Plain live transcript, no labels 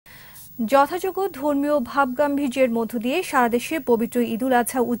যথাযোগ্য ধর্মীয় ভাবগাম্ভীর্যের মধ্য দিয়ে সারা দেশে পবিত্র ঈদুল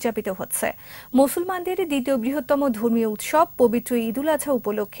আজহা উদযাপিত হচ্ছে। মুসলমানদের দ্বিতীয় বৃহত্তম ধর্মীয় উৎসব পবিত্র ঈদুল আজহা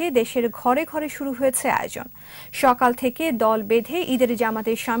উপলক্ষে দেশের ঘরে ঘরে শুরু হয়েছে আয়োজন। সকাল থেকে দল বেঁধে ঈদের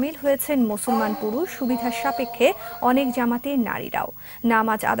জামাতে শামিল হয়েছেন মুসলমান পুরুষ, সুবিধার সাপেক্ষে অনেক জামাতে নারীরাও।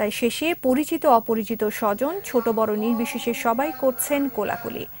 নামাজ আদায় শেষে পরিচিত অপরিচিত স্বজন ছোট বড় নির্বিশেষে সবাই করছেন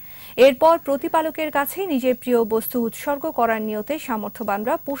কোলাকুলি। এরপর প্রতিপালকের কাছে নিজের প্রিয় বস্তু উৎসর্গ করার নিয়তে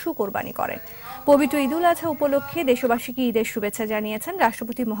সামর্থ্যবানরা পশু কোরবানি করেন। পবিত্র ঈদুল আজহা উপলক্ষে দেশবাসীকে ঈদের শুভেচ্ছা জানিয়েছেন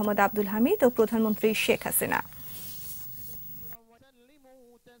রাষ্ট্রপতি মোহাম্মদ আব্দুল হামিদ ও প্রধানমন্ত্রী শেখ হাসিনা।